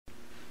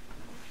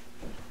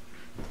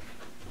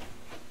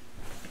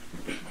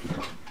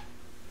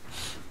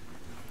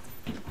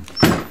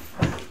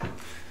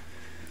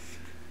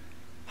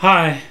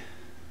Hi,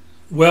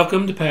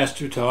 welcome to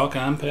Pastor Talk.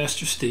 I'm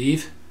Pastor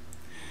Steve.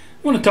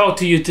 I want to talk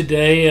to you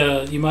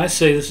today. You might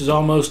say this is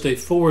almost a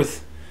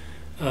fourth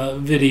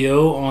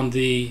video on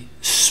the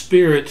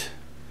spirit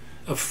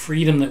of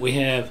freedom that we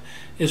have.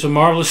 It's a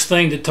marvelous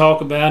thing to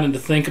talk about and to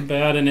think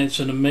about, and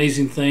it's an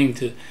amazing thing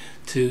to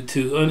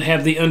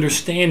have the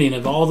understanding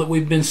of all that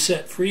we've been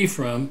set free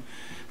from,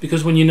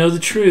 because when you know the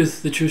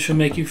truth shall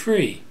make you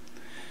free.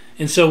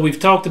 And so we've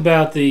talked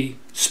about the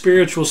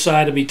spiritual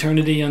side of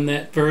eternity in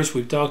that verse.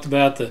 We've talked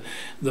about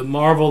the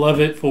marvel of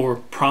it for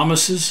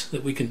promises,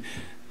 that we can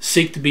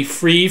seek to be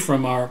free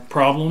from our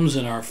problems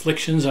and our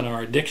afflictions and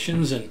our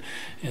addictions and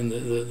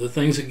the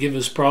things that give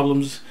us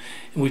problems.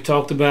 And we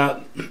talked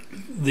about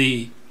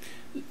the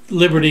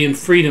liberty and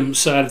freedom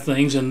side of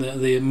things and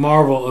the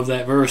marvel of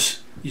that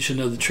verse. You shall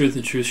know the truth,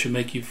 and the truth shall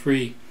make you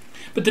free.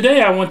 But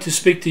today I want to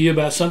speak to you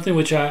about something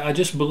which I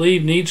just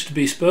believe needs to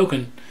be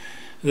spoken,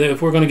 that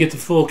if we're going to get the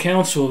full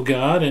counsel of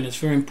God, and it's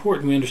very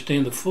important we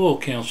understand the full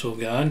counsel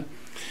of God,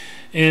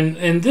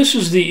 and this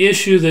is the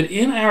issue that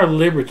in our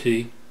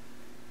liberty,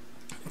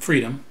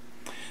 freedom,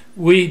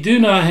 we do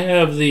not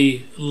have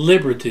the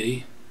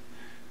liberty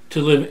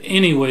to live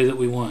any way that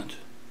we want.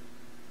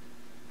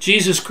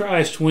 Jesus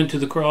Christ went to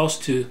the cross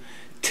to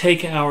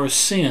take our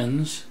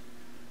sins,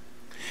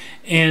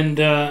 and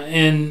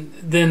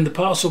then the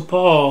Apostle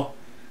Paul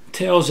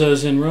tells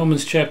us in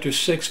Romans chapter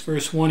 6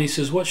 verse 1, he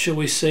says, "What shall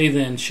we say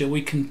then? Shall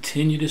we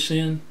continue to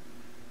sin,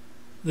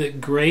 that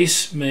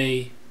grace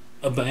may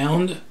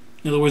abound?"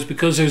 In other words,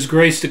 because there's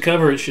grace to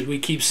cover it, should we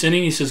keep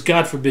sinning? He says,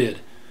 "God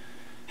forbid.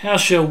 How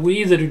shall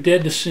we that are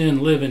dead to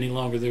sin live any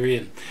longer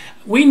therein?"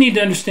 We need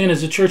to understand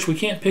as a church we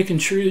can't pick and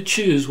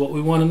choose what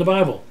we want in the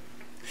Bible.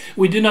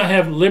 We do not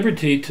have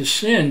liberty to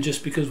sin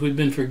just because we've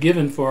been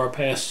forgiven for our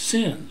past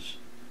sins.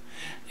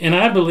 And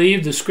I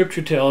believe the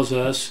Scripture tells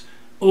us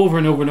over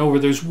and over and over,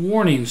 there's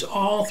warnings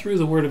all through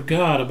the Word of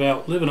God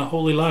about living a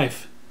holy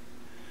life.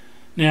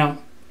 Now,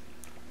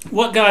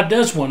 what God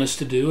does want us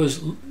to do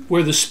is,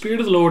 where the Spirit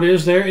of the Lord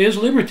is, there is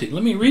liberty.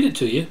 Let me read it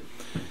to you.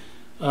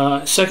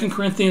 2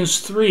 Corinthians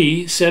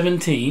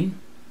 3:17.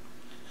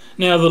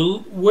 Now,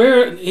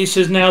 he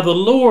says, "Now the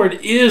Lord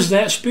is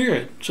that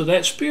Spirit." So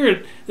that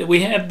Spirit that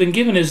we have been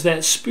given is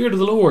that Spirit of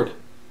the Lord.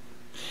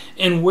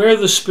 And where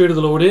the Spirit of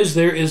the Lord is,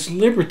 there is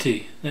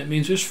liberty. That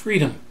means there's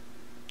freedom.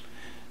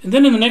 And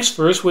then in the next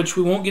verse, which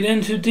we won't get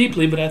into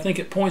deeply, but I think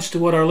it points to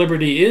what our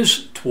liberty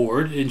is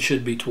toward and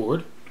should be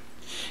toward.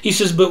 He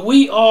says, "But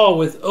we all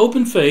with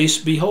open face,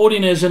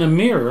 beholding as in a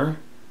mirror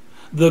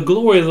the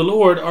glory of the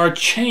Lord, are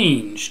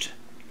changed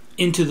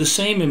into the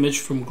same image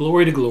from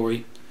glory to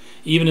glory,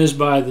 even as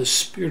by the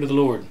Spirit of the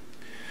Lord."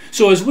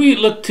 So as we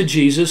look to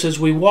Jesus, as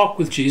we walk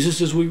with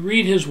Jesus, as we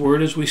read His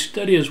Word, as we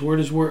study His Word,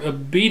 as we're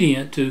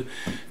obedient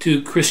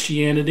to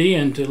Christianity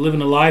and to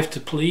living a life to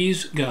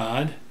please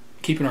God,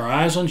 keeping our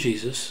eyes on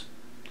Jesus,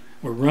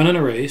 we're running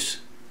a race,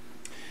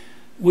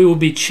 we will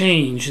be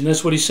changed. And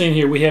that's what he's saying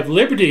here. We have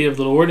liberty of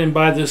the Lord, and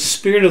by the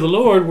Spirit of the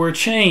Lord we're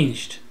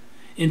changed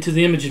into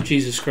the image of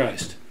Jesus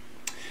Christ.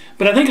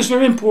 But I think it's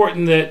very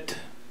important that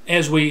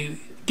as we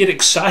get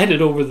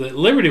excited over the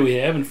liberty we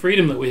have and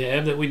freedom that we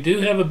have, that we do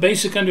have a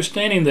basic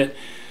understanding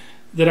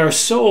that our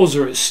souls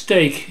are at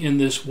stake in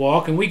this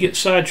walk, and we get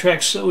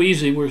sidetracked so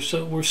easy.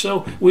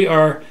 We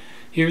are,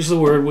 here's the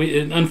word,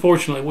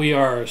 unfortunately, we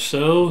are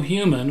so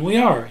human. We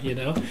are,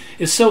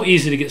 It's so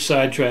easy to get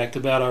sidetracked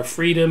about our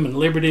freedom and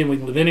liberty, and we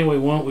can live any way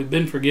we want. We've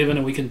been forgiven,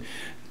 and we can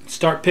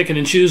start picking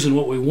and choosing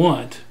what we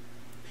want.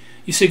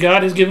 You see,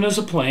 God has given us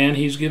a plan.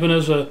 He's given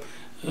us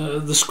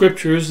the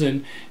Scriptures,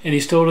 and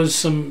He's told us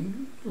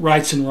some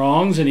rights and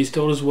wrongs, and He's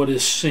told us what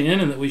is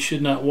sin and that we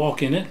should not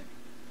walk in it.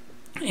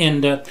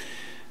 And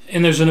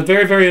there's a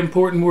very, very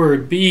important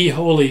word, "Be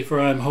holy, for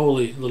I am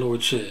holy," the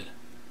Lord said.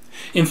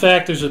 In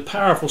fact, there's a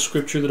powerful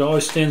scripture that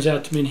always stands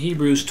out to me in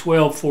Hebrews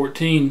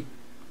 12:14.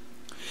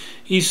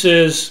 He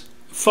says,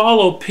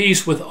 "Follow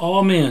peace with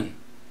all men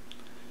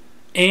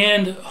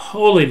and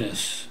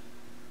holiness,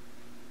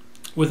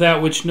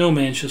 without which no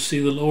man shall see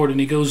the Lord." And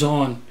he goes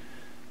on,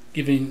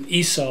 giving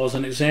Esau as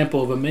an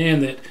example of a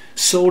man that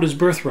sold his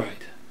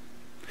birthright.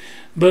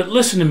 But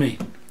listen to me.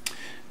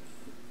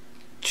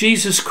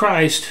 Jesus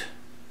Christ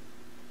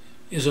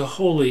is a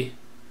holy,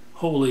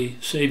 holy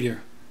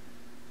Savior.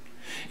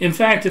 In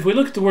fact, if we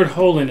look at the word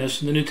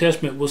holiness in the New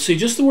Testament, we'll see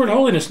just the word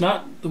holiness,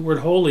 not the word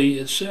holy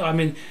itself. I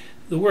mean,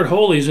 the word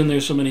holy is in there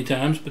so many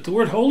times, but the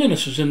word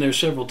holiness is in there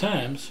several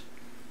times.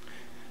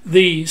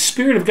 The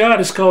Spirit of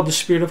God is called the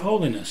Spirit of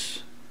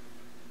holiness.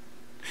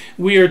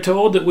 We are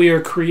told that we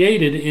are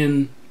created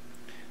in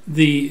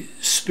the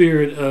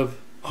Spirit of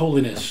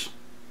holiness.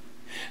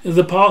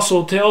 The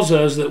Apostle tells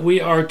us that we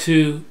are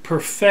to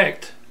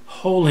perfect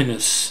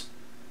holiness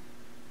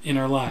in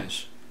our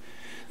lives,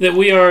 that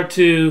we are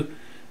to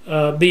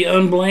be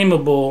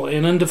unblameable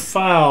and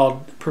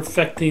undefiled,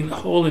 perfecting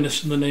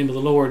holiness in the name of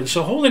the Lord. And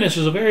so holiness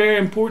is a very, very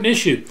important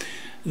issue.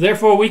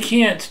 Therefore, we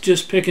can't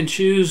just pick and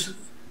choose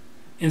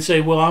and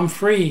say, "Well, I'm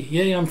free.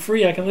 Yeah, I'm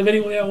free. I can live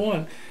any way I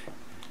want."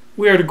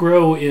 we are to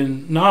grow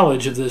in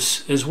knowledge of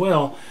this as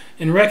well,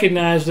 and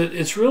recognize that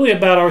it's really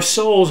about our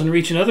souls and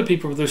reaching other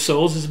people with their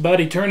souls. It's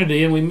about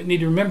eternity, and we need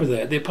to remember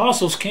that. The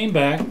apostles came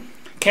back,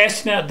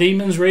 casting out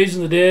demons,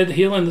 raising the dead,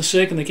 healing the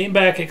sick, and they came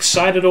back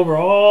excited over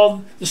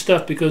all the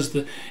stuff because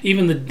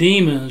even the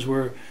demons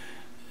were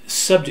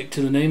subject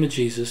to the name of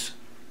Jesus.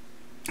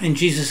 And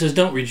Jesus says,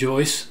 don't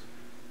rejoice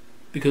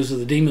because of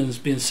the demons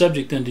being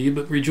subject unto you,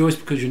 but rejoice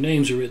because your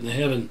names are written in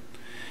heaven.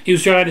 He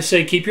was trying to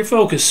say, keep your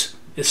focus.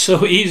 It's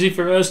so easy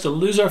for us to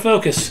lose our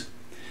focus.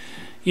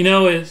 You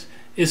know,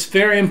 it's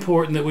very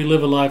important that we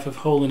live a life of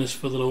holiness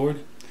for the Lord.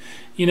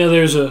 You know,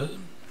 there's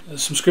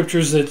some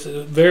scriptures that's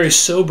very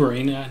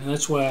sobering, and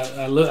that's why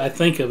I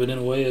think of it in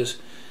a way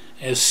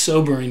as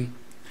sobering.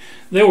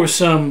 There were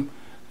some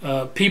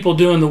people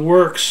doing the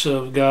works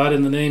of God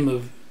in the name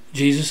of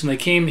Jesus, and they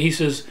came. He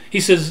says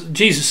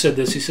Jesus said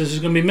this. He says,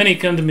 "There's going to be many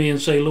come to me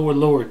and say, Lord,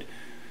 Lord,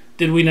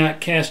 did we not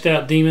cast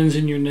out demons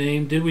in your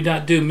name? Did we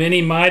not do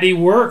many mighty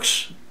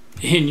works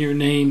in your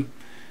name?"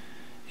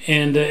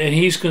 And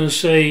he's going to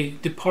say,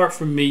 "Depart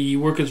from me, ye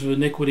workers of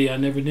iniquity, I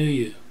never knew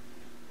you."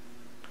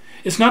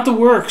 It's not the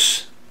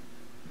works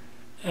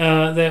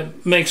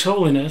that makes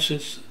holiness.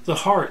 It's the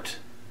heart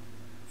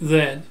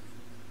that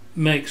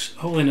makes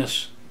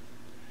holiness.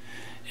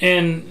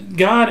 And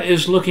God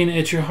is looking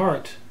at your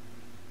heart.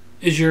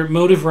 Is your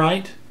motive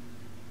right?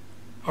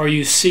 Are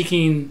you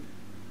seeking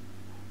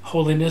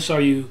holiness? Are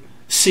you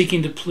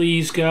seeking to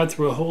please God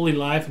through a holy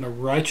life and a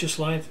righteous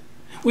life?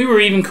 We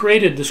were even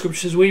created, the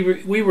scripture says, we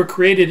were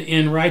created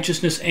in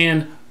righteousness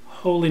and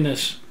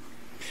holiness.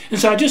 And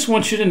so I just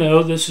want you to know,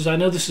 I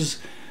know this is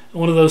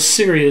one of those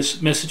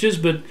serious messages,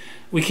 but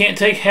we can't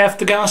take half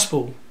the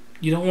gospel.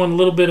 You don't want a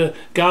little bit of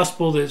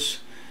gospel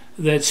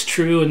that's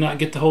true and not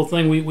get the whole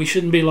thing. We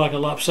shouldn't be like a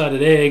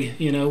lopsided egg.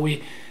 You know,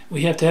 we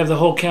have to have the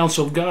whole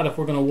counsel of God if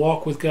we're going to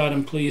walk with God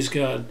and please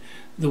God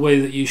the way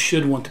that you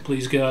should want to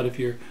please God if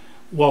you're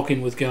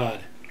walking with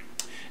God.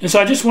 And so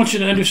I just want you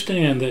to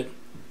understand that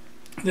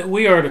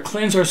we are to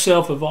cleanse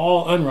ourselves of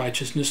all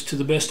unrighteousness to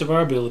the best of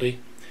our ability.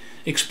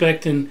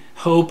 Expect and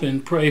hope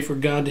and pray for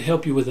God to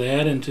help you with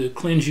that and to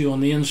cleanse you on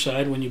the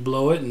inside when you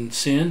blow it and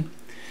sin.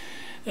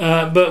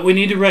 But we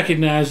need to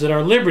recognize that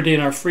our liberty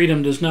and our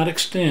freedom does not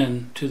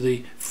extend to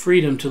the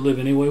freedom to live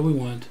any way we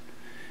want.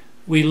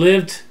 We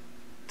lived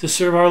to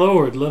serve our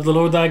Lord. Love the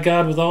Lord thy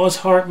God with all his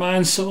heart,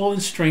 mind, soul,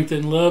 and strength,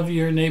 and love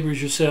your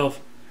neighbors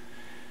yourself.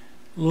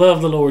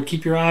 Love the Lord.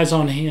 Keep your eyes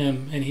on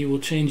him, and he will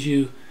change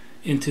you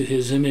into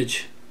his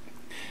image.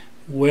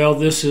 Well,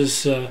 this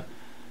is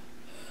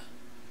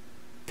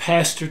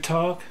Pastor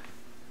Talk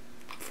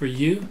for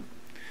you,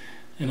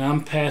 and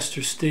I'm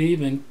Pastor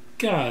Steve, and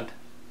God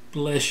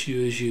bless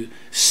you as you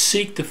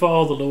seek to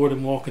follow the Lord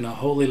and walk in a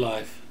holy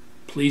life,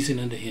 pleasing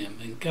unto him,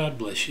 and God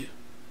bless you.